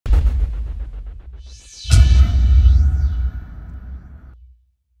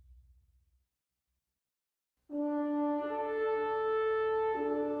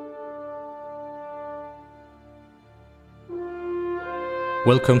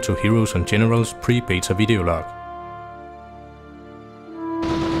Welcome to Heroes and Generals pre-beta videolog.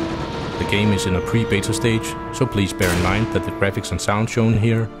 The game is in a pre-beta stage, so please bear in mind that the graphics and sound shown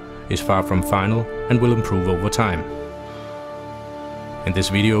here is far from final and will improve over time. In this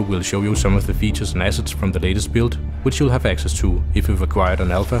video we'll show you some of the features and assets from the latest build, which you'll have access to if you've acquired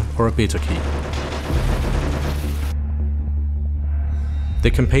an alpha or a beta key. The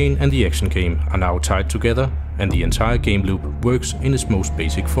campaign and the action game are now tied together, and the entire game loop works in its most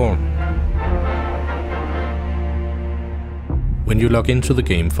basic form. When you log into the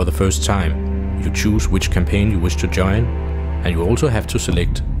game for the first time, you choose which campaign you wish to join, and you also have to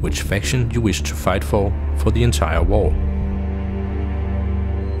select which faction you wish to fight for the entire war.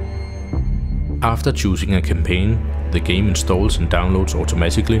 After choosing a campaign, the game installs and downloads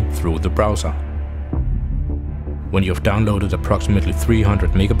automatically through the browser. When you've downloaded approximately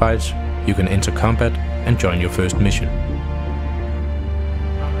 300 megabytes, you can enter combat and join your first mission.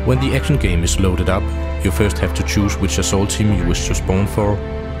 When the action game is loaded up, you first have to choose which assault team you wish to spawn for,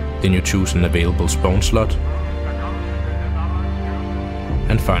 then you choose an available spawn slot,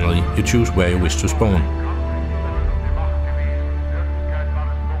 and finally you choose where you wish to spawn.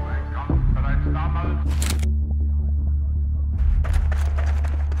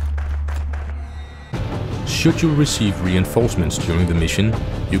 Should you receive reinforcements during the mission,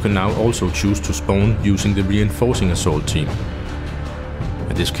 you can now also choose to spawn using the reinforcing assault team.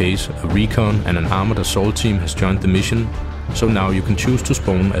 In this case, a recon and an armored assault team has joined the mission, so now you can choose to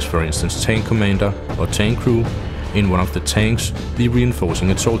spawn as, for instance, tank commander or tank crew in one of the tanks the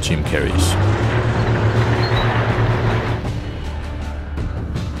reinforcing assault team carries.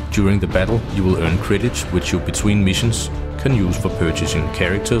 During the battle you will earn credits which you between missions can use for purchasing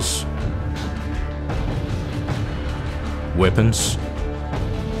characters, weapons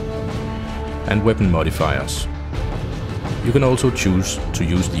and weapon modifiers. You can also choose to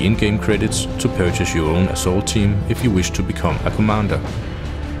use the in-game credits to purchase your own assault team if you wish to become a commander.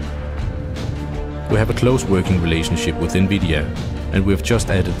 We have a close working relationship with NVIDIA, and we have just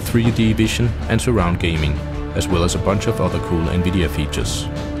added 3D vision and surround gaming, as well as a bunch of other cool NVIDIA features.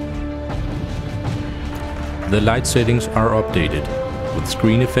 The light settings are updated with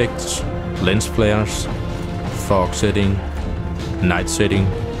screen effects, lens flares, fog setting, night setting,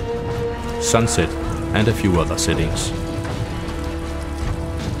 sunset and a few other settings.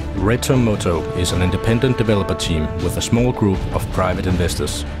 Moto is an independent developer team with a small group of private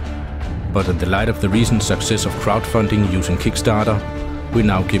investors. But in the light of the recent success of crowdfunding using Kickstarter, we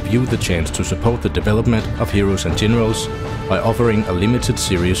now give you the chance to support the development of Heroes and Generals by offering a limited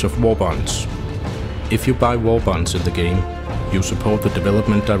series of war bonds. If you buy war bonds in the game, you support the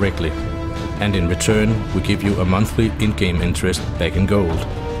development directly, and in return we give you a monthly in-game interest back in gold.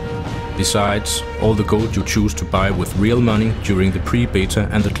 Besides, all the gold you choose to buy with real money during the pre-beta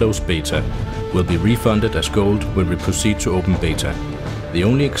and the closed beta will be refunded as gold when we proceed to open beta. The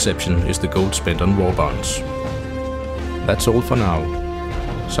only exception is the gold spent on war bonds. That's all for now.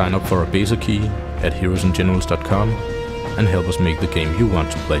 Sign up for a beta key at heroesandgenerals.com and help us make the game you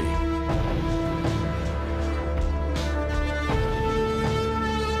want to play.